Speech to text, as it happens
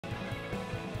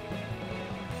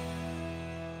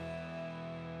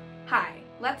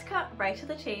Let's cut right to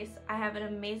the chase. I have an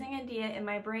amazing idea in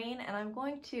my brain and I'm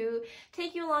going to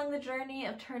take you along the journey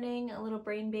of turning a little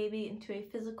brain baby into a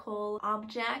physical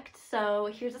object.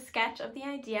 So here's a sketch of the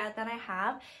idea that I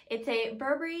have. It's a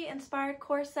Burberry inspired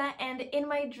corset, and in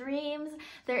my dreams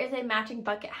there is a matching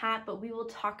bucket hat, but we will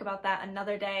talk about that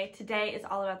another day. Today is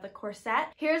all about the corset.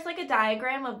 Here's like a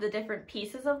diagram of the different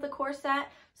pieces of the corset.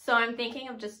 So I'm thinking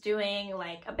of just doing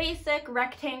like a basic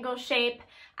rectangle shape.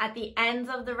 At the ends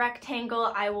of the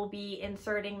rectangle, I will be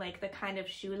inserting like the kind of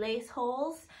shoelace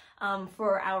holes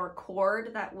for our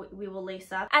cord that we will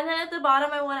lace up. And then at the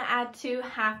bottom, I want to add 2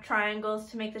 half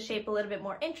triangles to make the shape a little bit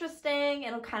more interesting.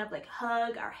 It'll kind of like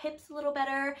hug our hips a little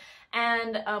better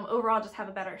and overall just have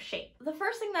a better shape. The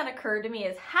first thing that occurred to me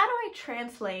is, how do I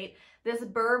translate this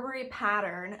Burberry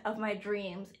pattern of my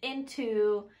dreams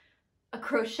into a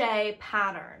crochet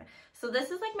pattern? So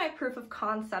this is like my proof of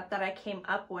concept that I came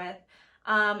up with.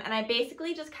 And I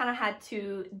basically just kind of had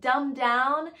to dumb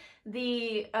down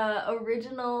the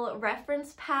original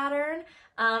reference pattern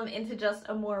into just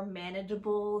a more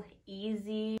manageable,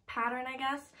 easy pattern, I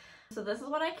guess. So this is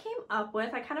what I came up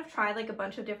with. I kind of tried like a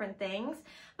bunch of different things,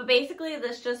 but basically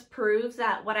this just proves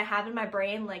that what I have in my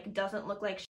brain like doesn't look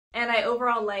like shit, and I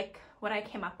overall like what I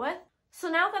came up with. So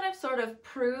now that I've sort of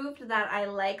proved that I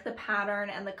like the pattern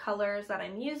and the colors that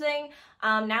I'm using,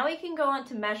 now we can go on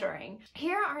to measuring.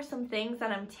 Here are some things that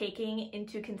I'm taking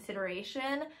into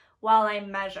consideration while I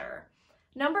measure.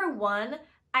 Number 1,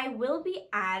 I will be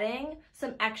adding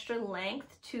some extra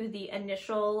length to the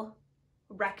initial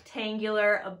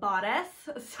rectangular bodice.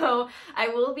 So I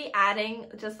will be adding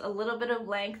just a little bit of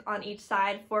length on each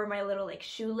side for my little like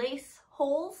shoelace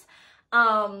holes.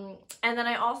 And then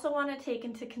I also want to take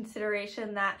into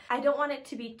consideration that I don't want it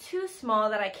to be too small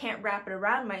that I can't wrap it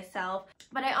around myself,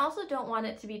 but I also don't want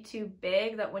it to be too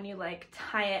big that when you like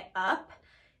tie it up,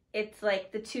 it's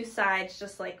like the 2 sides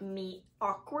just like meet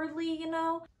awkwardly, you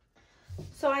know?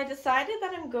 So I decided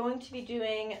that I'm going to be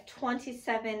doing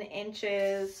 27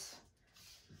 inches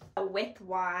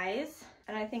width-wise,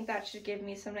 and I think that should give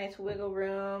me some nice wiggle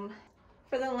room.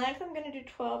 For the length, I'm going to do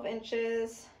 12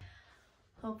 inches.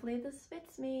 Hopefully this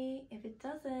fits me. If it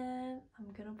doesn't,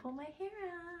 I'm gonna pull my hair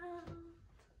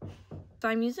out. So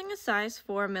I'm using a size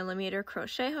 4mm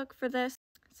crochet hook for this,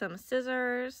 some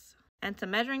scissors, and some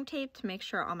measuring tape to make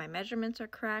sure all my measurements are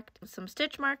correct, some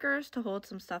stitch markers to hold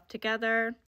some stuff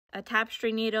together, a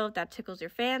tapestry needle if that tickles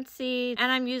your fancy,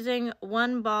 and I'm using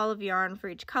 1 ball of yarn for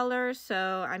each color.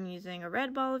 So I'm using a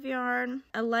red ball of yarn,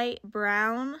 a light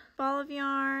brown ball of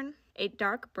yarn, a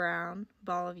dark brown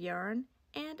ball of yarn,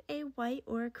 and a white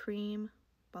or a cream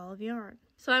ball of yarn.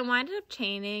 So I winded up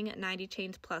chaining 90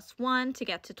 chains plus 1 to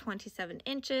get to 27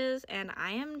 inches, and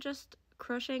I am just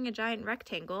crocheting a giant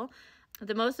rectangle.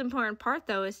 The most important part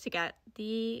though is to get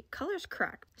the colors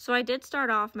correct. So I did start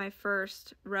off my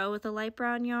first row with a light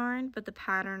brown yarn, but the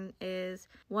pattern is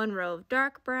 1 row of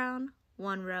dark brown,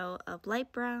 1 row of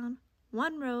light brown,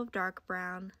 1 row of dark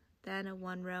brown, then a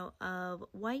 1 row of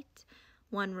white,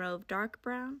 1 row of dark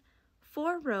brown,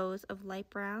 4 rows of light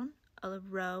brown, a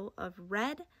row of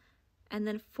red, and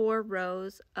then 4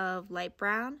 rows of light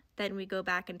brown. Then we go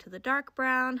back into the dark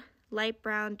brown,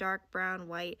 dark brown,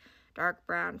 white, dark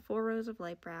brown, 4 rows of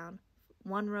light brown,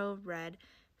 1 row of red,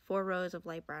 4 rows of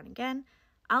light brown again.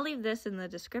 I'll leave this in the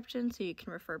description so you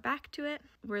can refer back to it.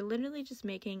 We're literally just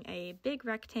making a big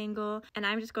rectangle, and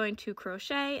I'm just going to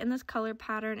crochet in this color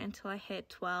pattern until I hit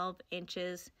 12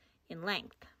 inches in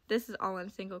length. This is all in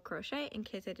single crochet in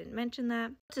case I didn't mention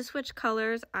that. To switch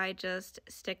colors, I just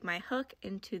stick my hook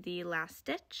into the last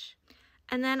stitch,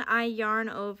 and then I yarn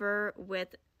over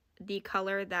with the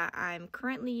color that I'm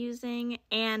currently using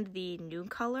and the new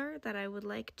color that I would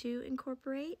like to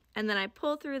incorporate. And then I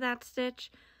pull through that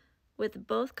stitch with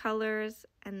both colors,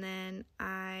 and then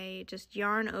I just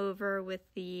yarn over with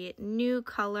the new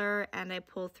color and I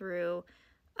pull through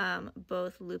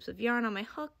both loops of yarn on my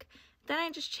hook. Then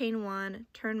I just chain 1,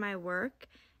 turn my work,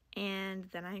 and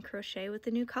then I crochet with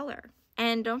the new color.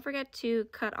 And don't forget to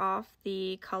cut off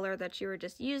the color that you were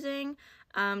just using.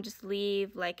 Just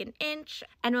leave like an inch.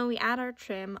 And when we add our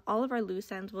trim, all of our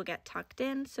loose ends will get tucked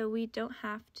in, so we don't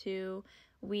have to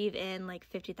weave in like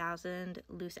 50,000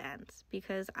 loose ends,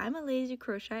 because I'm a lazy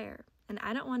crocheter and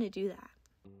I don't want to do that.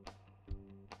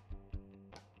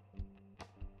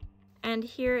 And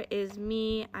here is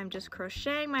me. I'm just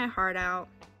crocheting my heart out.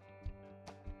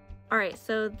 Alright,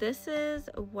 so this is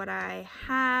what I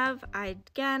have. I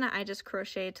just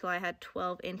crocheted till I had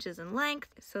 12 inches in length.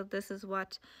 So this is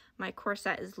what my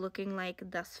corset is looking like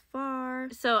thus far.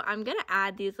 So I'm going to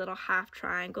add these little half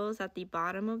triangles at the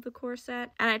bottom of the corset.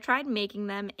 And I tried making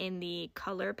them in the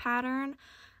color pattern.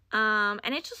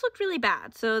 And it just looked really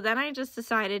bad. So then I just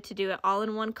decided to do it all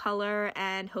in one color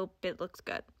and hope it looks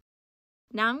good.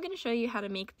 Now I'm going to show you how to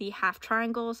make the half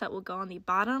triangles that will go on the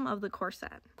bottom of the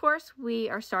corset. Of course, we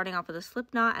are starting off with a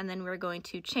slip knot and then we're going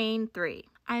to chain 3.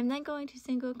 I'm then going to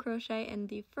single crochet in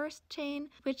the first chain,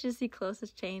 which is the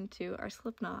closest chain to our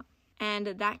slip knot. And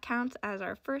that counts as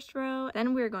our first row.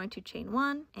 Then we're going to chain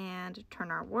 1 and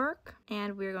turn our work.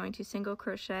 And we're going to single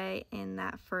crochet in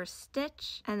that first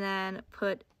stitch and then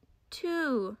put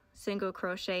 2 single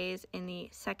crochets in the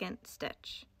second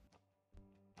stitch.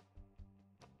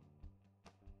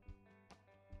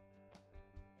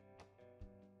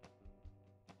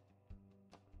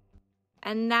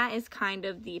 And that is kind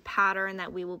of the pattern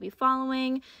that we will be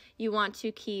following. You want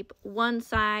to keep one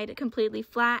side completely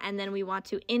flat and then we want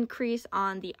to increase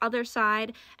on the other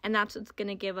side, and that's what's going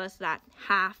to give us that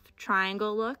half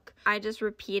triangle look. I just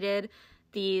repeated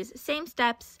these same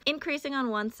steps, increasing on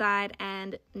one side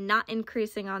and not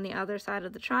increasing on the other side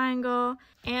of the triangle.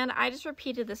 And I just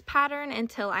repeated this pattern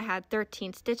until I had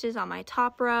 13 stitches on my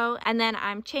top row, and then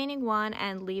I'm chaining 1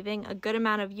 and leaving a good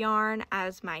amount of yarn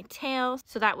as my tail,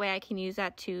 so that way I can use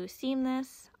that to seam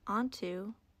this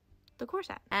onto the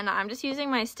corset. And I'm just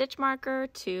using my stitch marker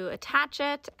to attach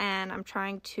it, and I'm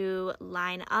trying to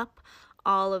line up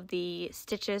all of the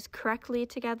stitches correctly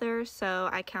together. So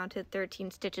I counted 13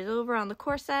 stitches over on the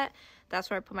corset. That's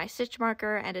where I put my stitch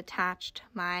marker and attached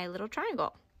my little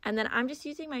triangle. And then I'm just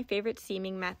using my favorite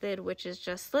seaming method, which is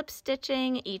just slip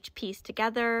stitching each piece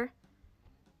together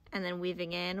and then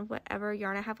weaving in whatever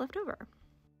yarn I have left over.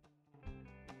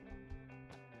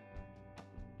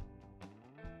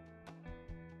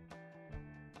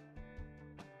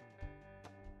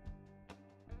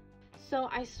 So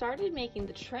I started making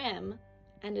the trim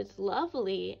and it's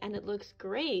lovely and it looks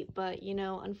great, but you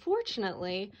know,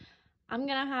 unfortunately, I'm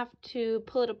gonna have to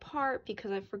pull it apart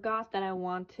because I forgot that I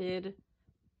wanted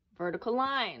vertical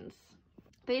lines.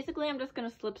 Basically, I'm just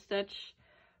gonna slip stitch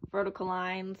vertical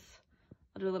lines.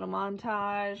 I'll do a little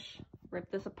montage, rip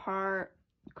this apart,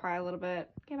 cry a little bit.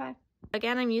 Okay, bye.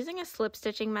 Again, I'm using a slip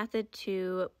stitching method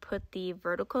to put the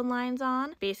vertical lines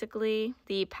on. Basically,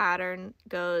 the pattern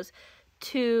goes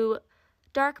 2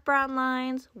 dark brown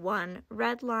lines, 1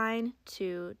 red line,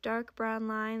 2 dark brown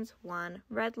lines, 1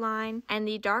 red line, and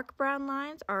the dark brown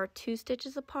lines are 2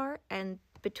 stitches apart, and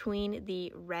between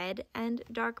the red and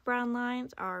dark brown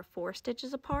lines are 4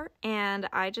 stitches apart. And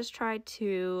I just tried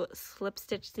to slip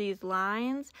stitch these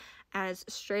lines as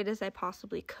straight as I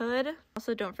possibly could.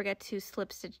 Also, don't forget to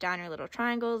slip stitch down your little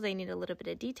triangles. They need a little bit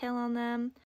of detail on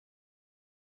them.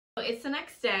 It's the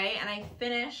next day and I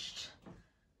finished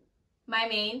my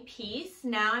main piece.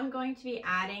 Now I'm going to be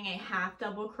adding a half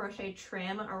double crochet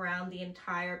trim around the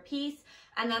entire piece,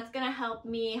 and that's going to help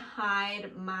me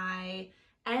hide my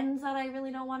ends that I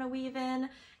really don't want to weave in,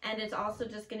 and it's also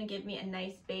just going to give me a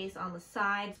nice base on the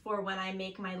sides for when I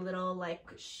make my little like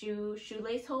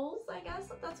shoelace holes, I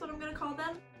guess that's what I'm going to call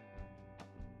them.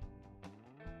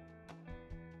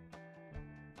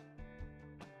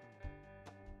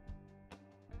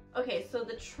 Okay, so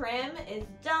the trim is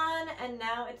done, and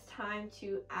now it's time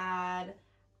to add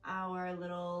our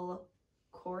little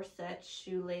corset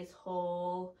shoelace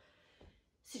hole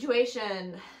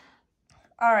situation.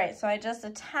 All right, so I just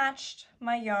attached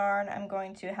my yarn. I'm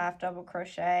going to half double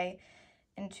crochet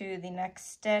into the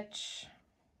next stitch.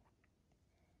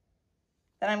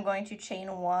 Then I'm going to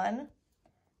chain 1.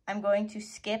 I'm going to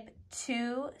skip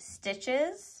 2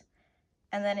 stitches,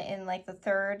 and then in like the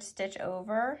 3rd stitch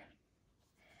over,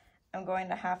 I'm going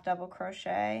to half double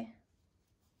crochet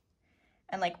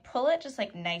and like pull it just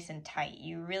like nice and tight.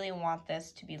 You really want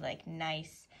this to be like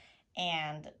nice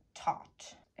and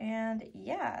taut. And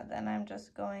yeah, then I'm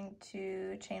just going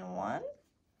to chain 1,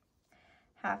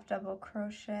 half double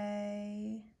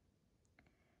crochet,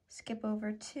 skip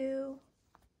over 2,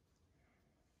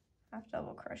 half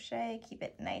double crochet, keep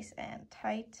it nice and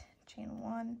tight, chain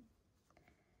 1,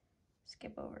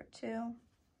 skip over 2,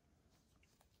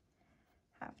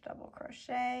 half double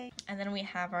crochet, and then we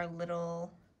have our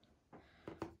little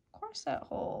corset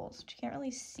holes, which you can't really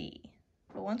see,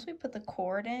 but once we put the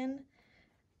cord in,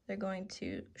 they're going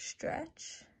to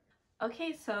stretch.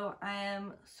 Okay, so I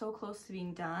am so close to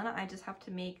being done. I just have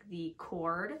to make the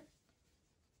cord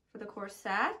for the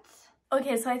corset.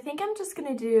 Okay, so I think I'm just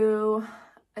gonna do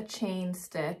a chain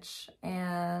stitch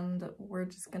and we're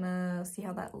just gonna see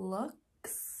how that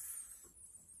looks.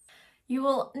 You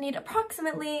will need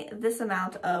approximately this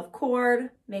amount of cord,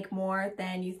 make more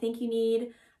than you think you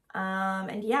need.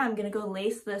 And yeah, I'm gonna go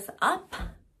lace this up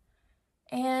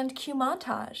and cue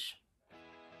montage.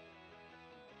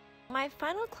 My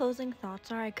final closing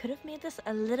thoughts are I could have made this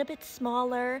a little bit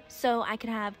smaller so I could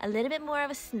have a little bit more of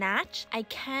a snatch. I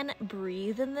can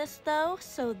breathe in this though,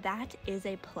 so that is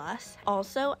a plus.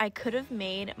 Also, I could have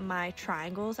made my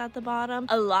triangles at the bottom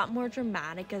a lot more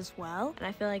dramatic as well, and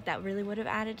I feel like that really would have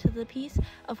added to the piece.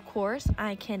 Of course,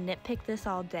 I can nitpick this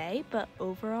all day, but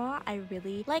overall, I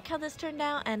really like how this turned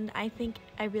out, and I think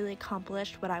I really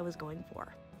accomplished what I was going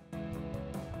for.